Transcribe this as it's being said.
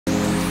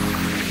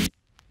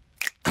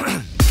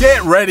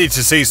Get ready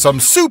to see some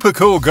super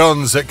cool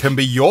guns that can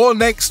be your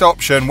next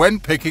option when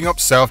picking up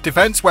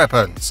self-defense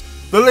weapons.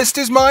 The list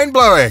is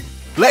mind-blowing.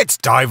 Let's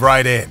dive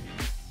right in.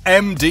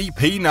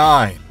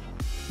 MDP-9.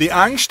 The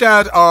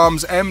Angstadt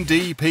Arms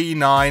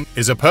MDP-9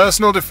 is a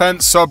personal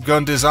defense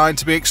subgun designed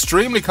to be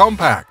extremely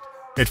compact.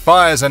 It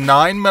fires a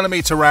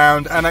 9mm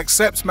round and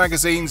accepts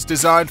magazines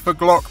designed for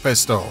GLOCK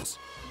pistols.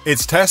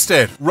 Its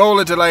tested,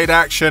 roller-delayed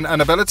action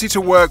and ability to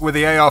work with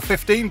the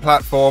AR-15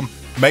 platform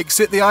makes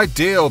it the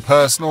ideal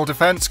personal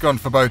defense gun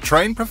for both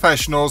trained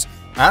professionals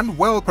and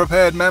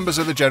well-prepared members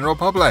of the general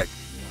public.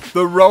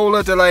 The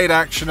roller-delayed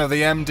action of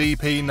the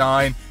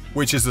MDP-9,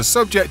 which is the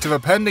subject of a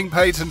pending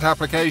patent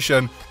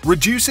application,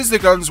 reduces the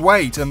gun's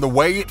weight and the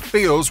way it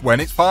feels when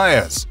it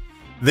fires.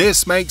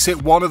 This makes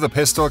it one of the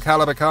pistol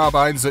caliber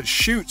carbines that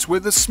shoots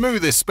with the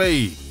smoothest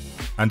speed.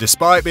 And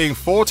despite being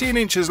 14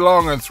 inches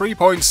long and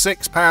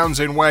 3.6 pounds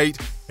in weight,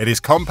 it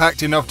is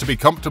compact enough to be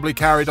comfortably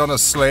carried on a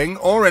sling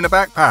or in a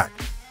backpack.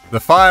 The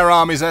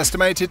firearm is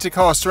estimated to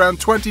cost around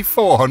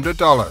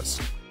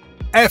 $2,400.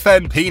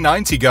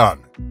 FNP-90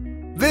 gun.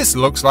 This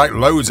looks like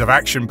loads of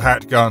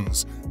action-packed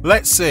guns.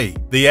 Let's see.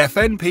 The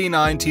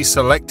FNP-90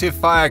 Selective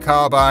Fire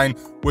Carbine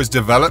was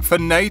developed for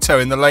NATO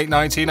in the late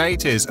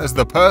 1980s as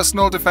the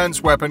personal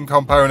defense weapon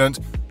component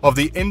of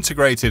the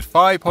integrated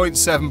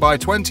 5.7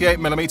 x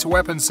 28mm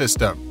weapon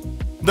system.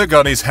 The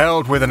gun is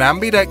held with an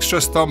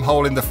ambidextrous thumb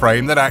hole in the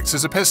frame that acts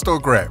as a pistol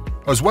grip,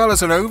 as well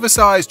as an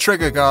oversized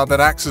trigger guard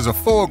that acts as a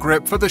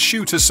foregrip for the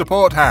shooter's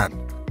support hand.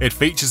 It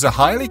features a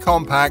highly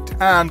compact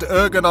and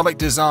ergonomic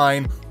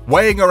design,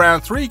 weighing around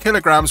 3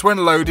 kilograms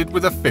when loaded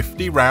with a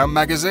 50-round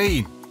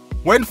magazine.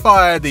 When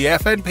fired, the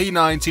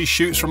FNP-90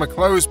 shoots from a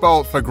closed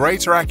bolt for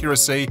greater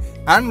accuracy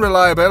and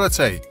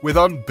reliability with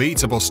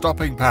unbeatable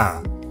stopping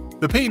power.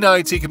 The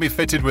P90 can be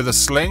fitted with a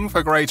sling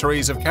for greater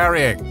ease of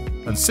carrying,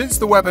 and since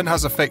the weapon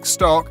has a fixed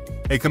stock,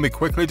 it can be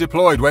quickly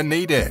deployed when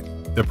needed.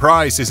 The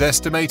price is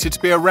estimated to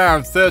be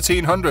around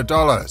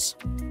 $1,300.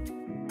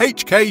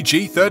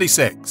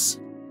 HK-G36.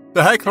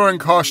 The Heckler &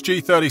 Koch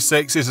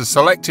G36 is a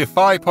selective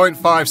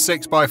 5.56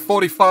 x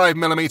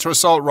 45mm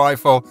assault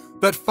rifle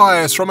that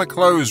fires from a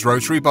closed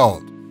rotary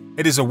bolt.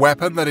 It is a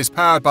weapon that is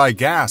powered by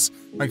gas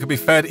and can be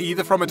fed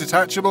either from a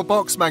detachable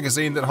box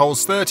magazine that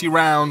holds 30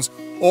 rounds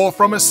or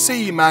from a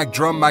C-Mag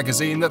drum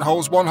magazine that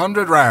holds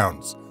 100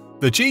 rounds.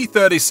 The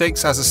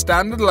G36 has a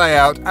standard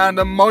layout and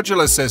a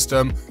modular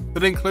system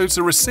that includes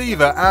a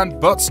receiver and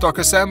buttstock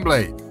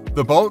assembly,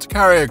 the bolt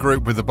carrier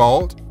group with the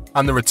bolt,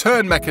 and the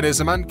return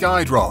mechanism and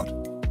guide rod.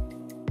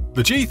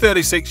 The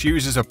G36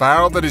 uses a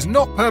barrel that is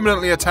not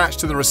permanently attached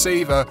to the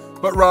receiver,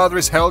 but rather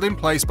is held in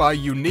place by a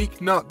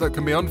unique nut that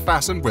can be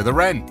unfastened with a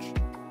wrench.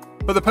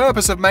 For the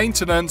purpose of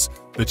maintenance,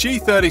 the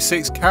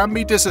G36 can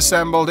be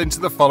disassembled into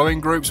the following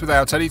groups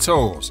without any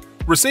tools: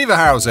 receiver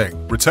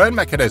housing, return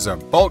mechanism,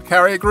 bolt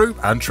carrier group,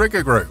 and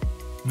trigger group.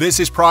 This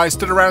is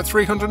priced at around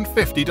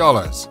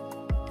 $350.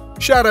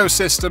 Shadow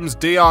Systems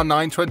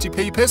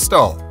DR920p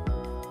pistol.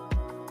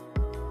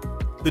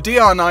 The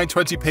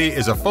DR920p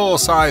is a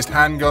full-sized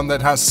handgun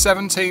that has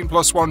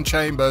 17+1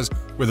 chambers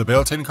with a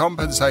built-in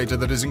compensator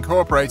that is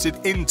incorporated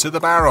into the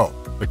barrel.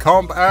 The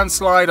comp and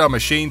slide are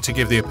machined to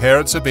give the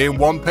appearance of being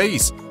one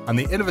piece, and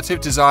the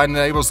innovative design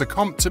enables the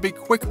comp to be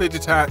quickly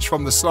detached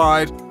from the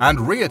slide and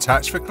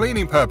reattached for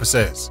cleaning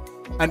purposes.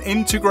 An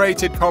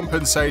integrated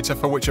compensator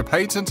for which a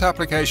patent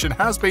application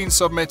has been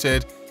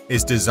submitted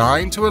is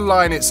designed to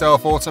align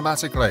itself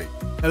automatically,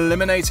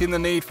 eliminating the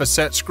need for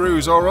set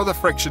screws or other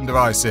friction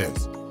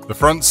devices. The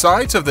front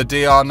sight of the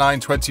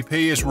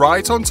DR920p is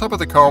right on top of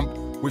the comp,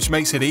 which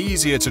makes it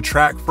easier to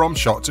track from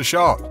shot to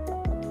shot.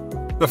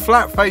 The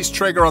flat-face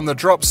trigger on the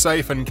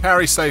drop-safe and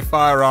carry-safe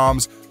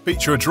firearms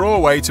feature a draw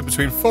weight of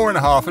between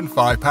 4.5 and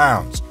 5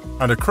 pounds,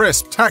 and a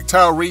crisp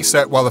tactile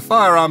reset while the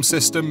firearm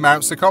system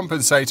mounts the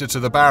compensator to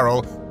the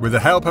barrel with the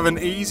help of an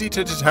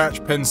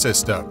easy-to-detach pin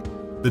system.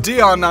 The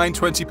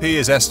DR920p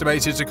is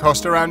estimated to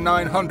cost around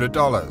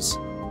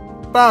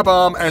 $900. Bab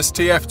Arm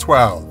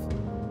STF-12.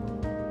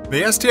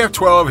 The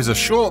STF-12 is a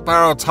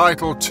short-barreled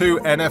Title II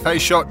NFA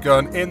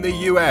shotgun in the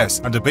US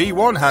and a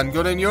B1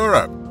 handgun in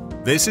Europe.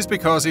 This is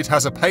because it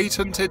has a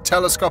patented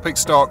telescopic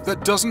stock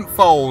that doesn't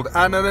fold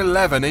and an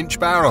 11-inch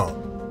barrel.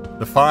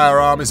 The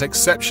firearm is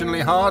exceptionally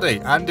hardy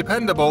and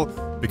dependable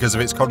because of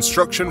its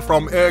construction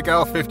from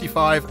Irgal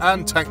 55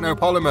 and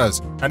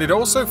technopolymers, and it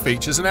also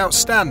features an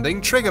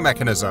outstanding trigger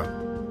mechanism.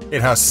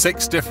 It has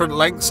 6 different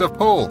lengths of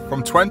pull,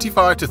 from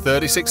 25 to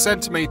 36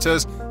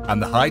 centimeters, and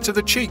the height of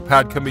the cheek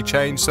pad can be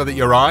changed so that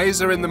your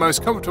eyes are in the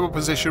most comfortable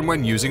position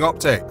when using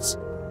optics.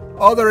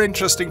 Other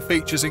interesting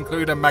features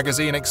include a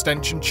magazine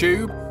extension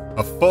tube,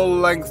 a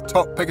full-length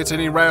top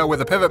Picatinny rail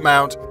with a pivot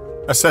mount,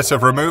 a set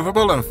of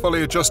removable and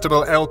fully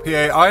adjustable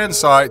LPA iron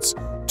sights,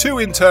 2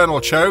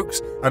 internal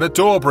chokes, and a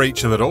door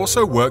breacher that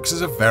also works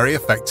as a very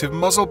effective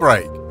muzzle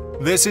brake.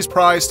 This is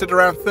priced at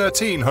around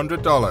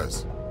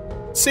 $1,300.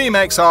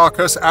 Cemex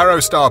Arcus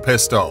Aerostar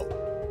pistol.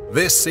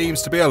 This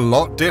seems to be a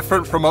lot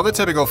different from other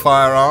typical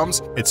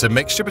firearms. It's a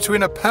mixture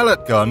between a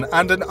pellet gun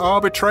and an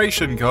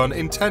arbitration gun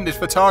intended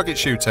for target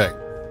shooting.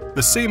 The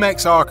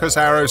CMEX Arcus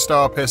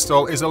Aerostar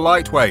pistol is a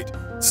lightweight,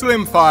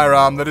 slim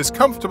firearm that is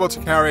comfortable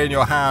to carry in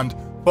your hand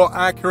for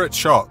accurate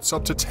shots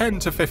up to 10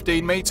 to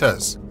 15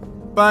 meters.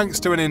 Thanks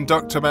to an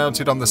inductor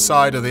mounted on the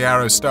side of the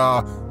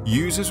Aerostar,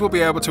 users will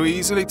be able to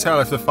easily tell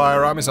if the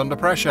firearm is under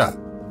pressure.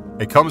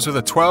 It comes with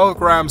a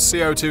 12-gram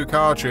CO2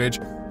 cartridge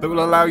that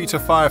will allow you to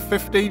fire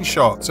 15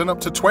 shots and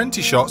up to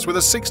 20 shots with a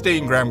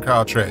 16-gram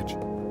cartridge.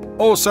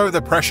 Also,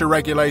 the pressure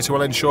regulator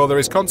will ensure there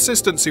is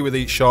consistency with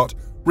each shot,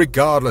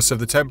 regardless of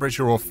the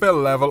temperature or fill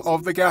level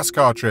of the gas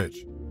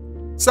cartridge.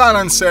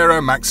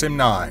 Silencero Maxim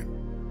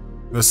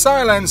 9. The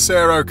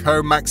Silencero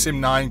Co.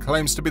 Maxim 9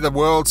 claims to be the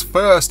world's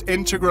first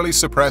integrally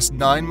suppressed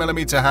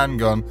 9mm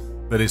handgun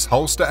that is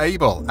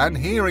holster-able and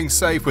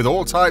hearing-safe with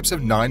all types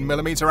of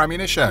 9mm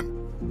ammunition.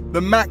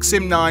 The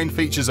Maxim 9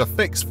 features a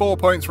fixed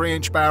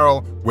 4.3-inch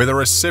barrel with a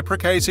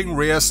reciprocating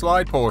rear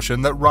slide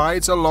portion that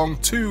rides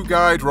along 2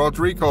 guide rod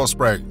recoil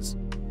springs.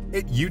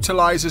 It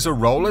utilizes a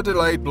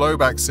roller-delayed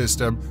blowback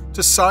system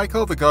to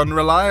cycle the gun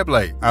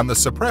reliably, and the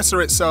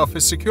suppressor itself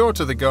is secured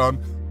to the gun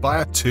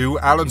via 2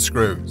 Allen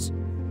screws.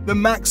 The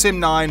Maxim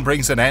 9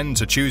 brings an end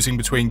to choosing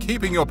between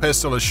keeping your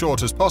pistol as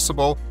short as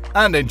possible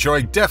and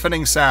enjoying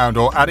deafening sound,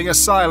 or adding a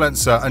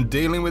silencer and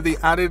dealing with the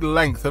added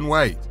length and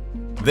weight.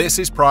 This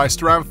is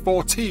priced around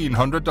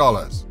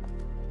 $1,400.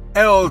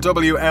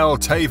 LWL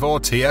Tavor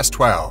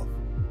TS12.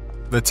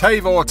 The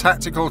Tavor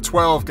Tactical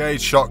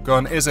 12-gauge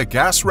shotgun is a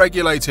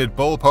gas-regulated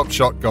bullpup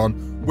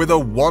shotgun with a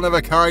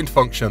one-of-a-kind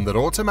function that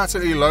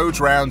automatically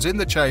loads rounds in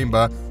the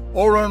chamber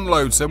or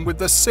unloads them with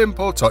the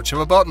simple touch of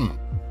a button.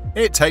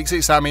 It takes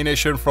its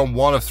ammunition from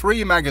one of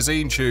 3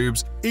 magazine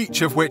tubes,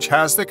 each of which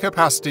has the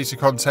capacity to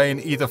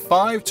contain either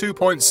 5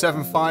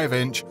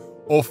 2.75-inch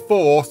or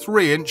 4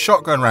 3-inch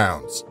shotgun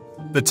rounds.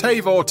 The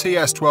Tavor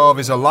TS12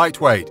 is a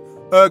lightweight,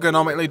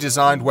 ergonomically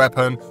designed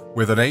weapon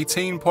with an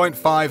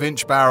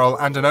 18.5-inch barrel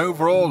and an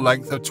overall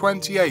length of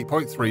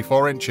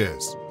 28.34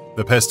 inches.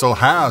 The pistol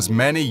has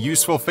many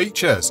useful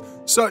features,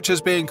 such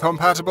as being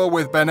compatible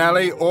with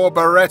Benelli or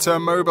Beretta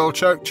mobile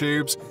choke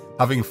tubes,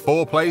 having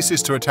 4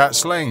 places to attach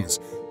slings,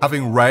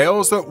 having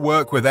rails that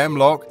work with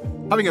M-LOCK,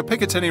 having a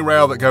Picatinny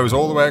rail that goes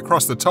all the way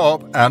across the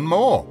top, and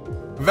more.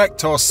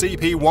 Vector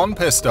CP1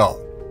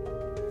 pistol.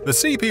 The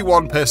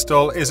CP1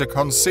 pistol is a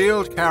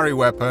concealed carry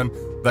weapon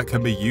that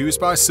can be used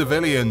by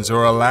civilians who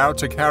are allowed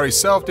to carry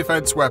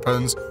self-defense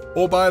weapons,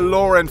 or by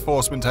law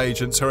enforcement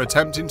agents who are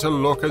attempting to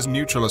look as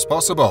neutral as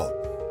possible.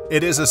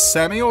 It is a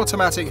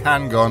semi-automatic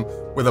handgun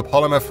with a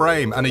polymer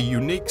frame and a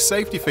unique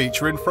safety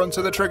feature in front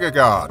of the trigger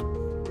guard.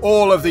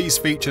 All of these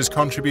features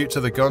contribute to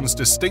the gun's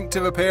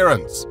distinctive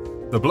appearance.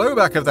 The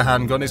blowback of the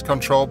handgun is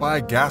controlled by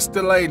a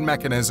gas-delayed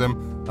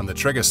mechanism, and the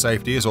trigger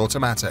safety is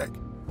automatic.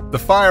 The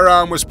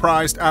firearm was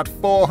priced at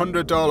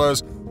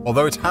 $400,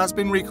 although it has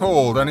been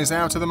recalled and is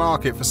out of the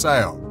market for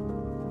sale.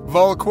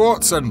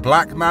 Volquartsen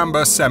Black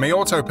Mamba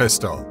Semi-Auto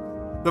Pistol.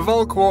 The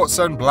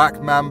Volquartsen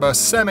Black Mamba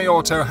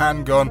Semi-Auto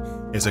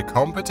Handgun is a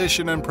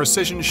competition and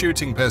precision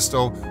shooting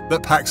pistol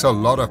that packs a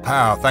lot of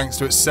power thanks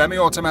to its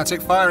semi-automatic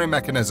firing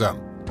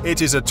mechanism.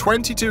 It is a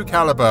 .22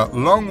 caliber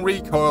long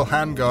recoil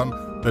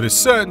handgun that is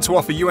certain to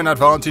offer you an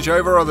advantage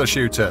over other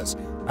shooters,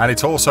 and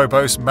it also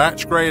boasts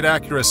match-grade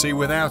accuracy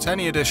without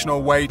any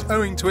additional weight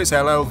owing to its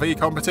LLV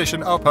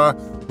competition upper,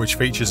 which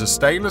features a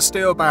stainless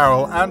steel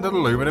barrel and an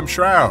aluminum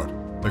shroud.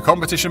 The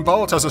competition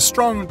bolt has a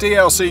strong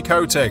DLC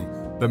coating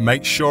that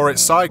makes sure it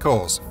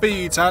cycles,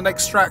 feeds and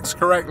extracts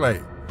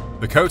correctly.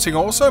 The coating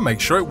also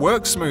makes sure it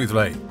works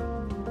smoothly.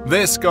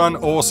 This gun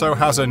also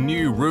has a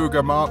new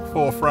Ruger Mark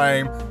IV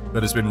frame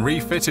that has been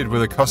refitted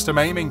with a custom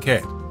aiming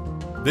kit.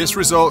 This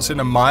results in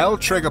a mild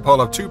trigger pull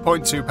of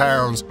 2.2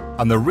 pounds,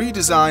 and the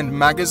redesigned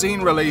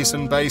magazine release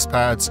and base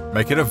pads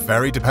make it a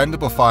very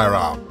dependable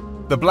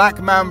firearm. The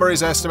Black Mamba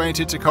is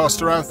estimated to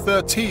cost around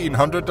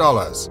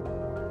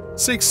 $1,300.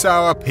 Sig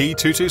Sauer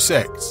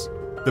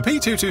P226. The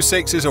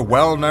P226 is a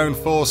well-known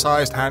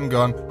full-sized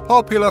handgun,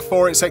 popular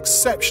for its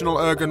exceptional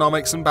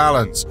ergonomics and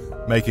balance,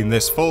 making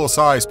this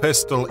full-size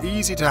pistol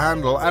easy to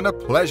handle and a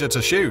pleasure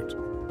to shoot.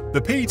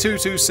 The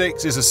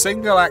P226 is a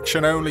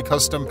single-action-only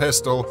custom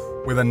pistol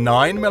with a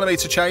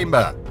 9mm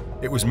chamber.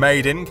 It was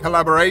made in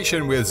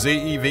collaboration with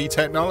ZEV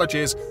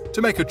Technologies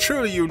to make a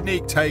truly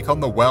unique take on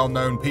the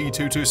well-known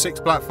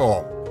P226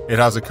 platform. It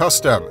has a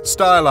custom,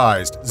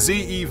 stylized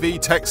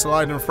ZEV tech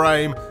slide and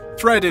frame,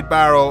 threaded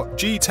barrel,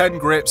 G10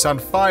 grips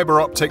and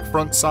fiber optic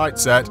front sight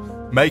set,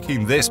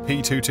 making this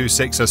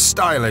P226 as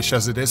stylish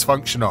as it is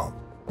functional.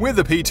 With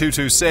the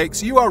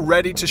P226, you are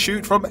ready to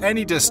shoot from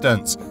any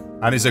distance,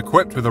 and is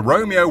equipped with a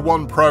Romeo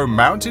 1 Pro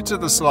mounted to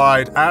the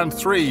slide and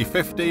 3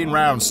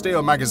 15-round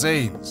steel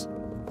magazines.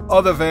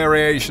 Other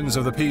variations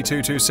of the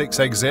P226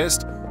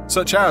 exist,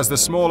 such as the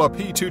smaller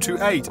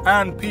P228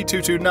 and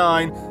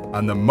P229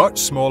 and the much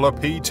smaller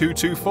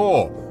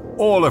P224,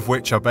 all of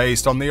which are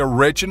based on the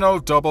original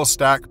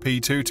double-stack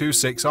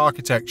P226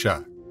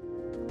 architecture.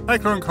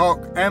 Heckler &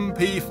 Koch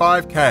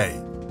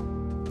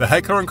MP5K. The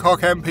Heckler & Koch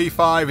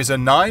MP5 is a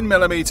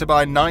 9mm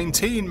by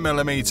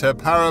 19mm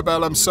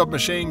parabellum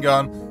submachine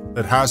gun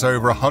that has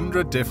over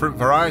 100 different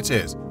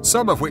varieties,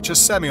 some of which are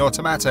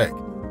semi-automatic.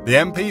 The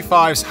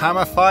MP5's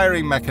hammer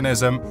firing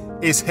mechanism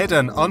is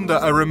hidden under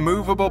a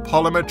removable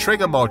polymer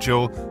trigger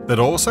module that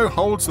also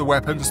holds the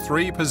weapon's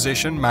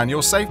 3-position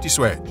manual safety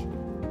switch.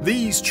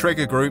 These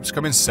trigger groups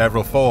come in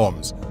several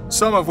forms,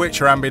 some of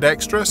which are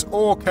ambidextrous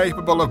or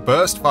capable of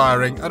burst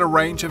firing at a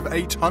range of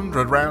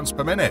 800 rounds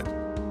per minute.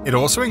 It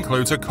also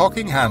includes a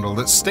cocking handle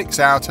that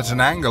sticks out at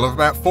an angle of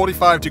about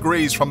 45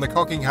 degrees from the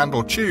cocking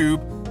handle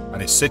tube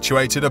and is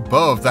situated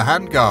above the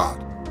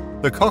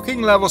handguard. The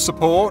cocking level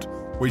support,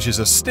 which is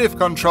a stiff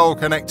control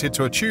connected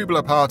to a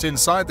tubular part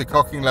inside the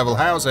cocking level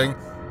housing,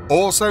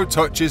 also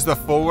touches the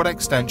forward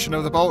extension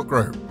of the bolt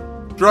group.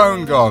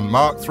 Drone Gun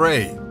Mark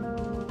III.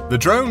 The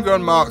Drone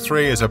Gun Mark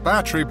III is a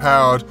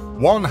battery-powered,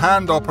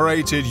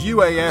 one-hand-operated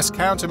UAS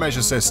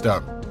countermeasure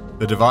system.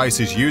 The device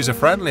is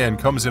user-friendly and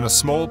comes in a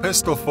small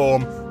pistol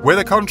form with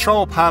a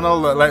control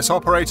panel that lets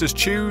operators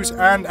choose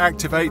and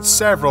activate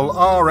several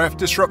RF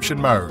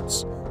disruption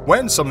modes.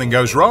 When something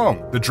goes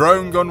wrong, the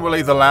drone gun will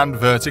either land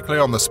vertically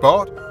on the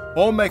spot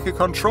or make a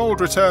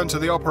controlled return to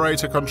the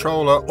operator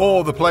controller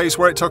or the place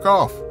where it took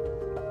off.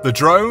 The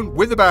drone,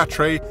 with the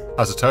battery,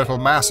 has a total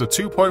mass of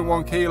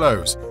 2.1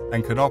 kilos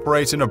and can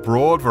operate in a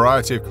broad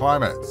variety of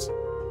climates.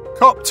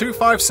 COP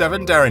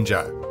 257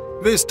 Derringer.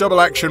 This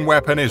double-action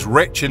weapon is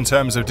rich in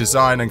terms of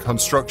design and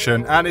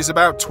construction and is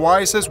about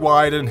twice as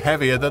wide and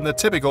heavier than the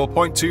typical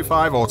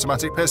 .25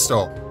 automatic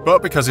pistol.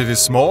 But because it is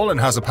small and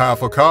has a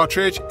powerful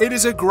cartridge, it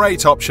is a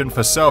great option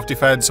for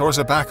self-defense or as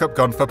a backup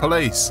gun for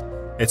police.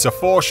 It's a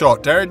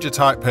 4-shot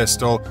Derringer-type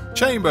pistol,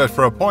 chambered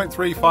for a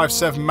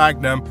 .357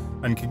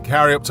 Magnum and can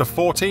carry up to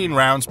 14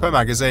 rounds per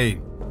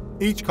magazine.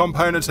 Each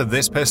component of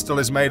this pistol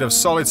is made of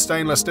solid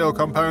stainless steel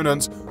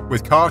components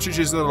with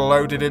cartridges that are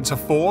loaded into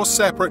 4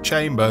 separate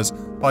chambers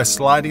by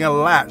sliding a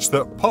latch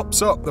that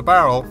pops up the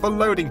barrel for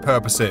loading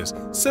purposes,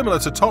 similar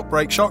to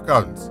top-break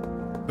shotguns.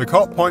 The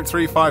COP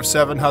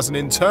 .357 has an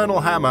internal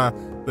hammer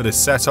that is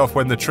set off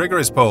when the trigger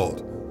is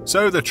pulled,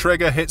 so the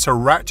trigger hits a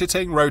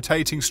ratcheting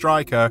rotating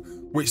striker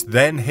which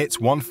then hits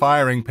one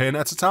firing pin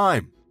at a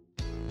time.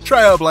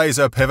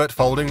 Trailblazer Pivot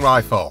Folding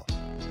Rifle.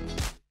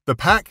 The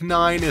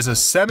PAC-9 is a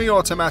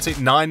semi-automatic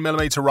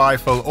 9mm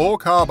rifle or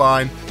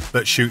carbine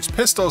that shoots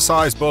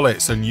pistol-sized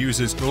bullets and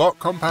uses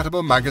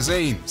GLOCK-compatible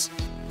magazines.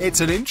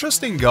 It's an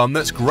interesting gun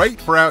that's great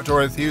for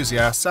outdoor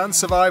enthusiasts and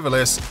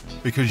survivalists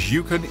because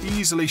you can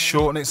easily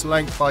shorten its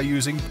length by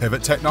using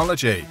pivot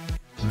technology.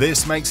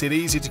 This makes it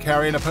easy to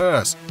carry in a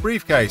purse,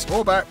 briefcase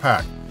or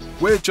backpack.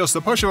 With just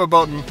the push of a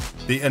button,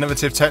 the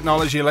innovative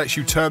technology lets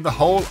you turn the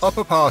whole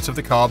upper part of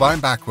the carbine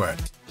backward.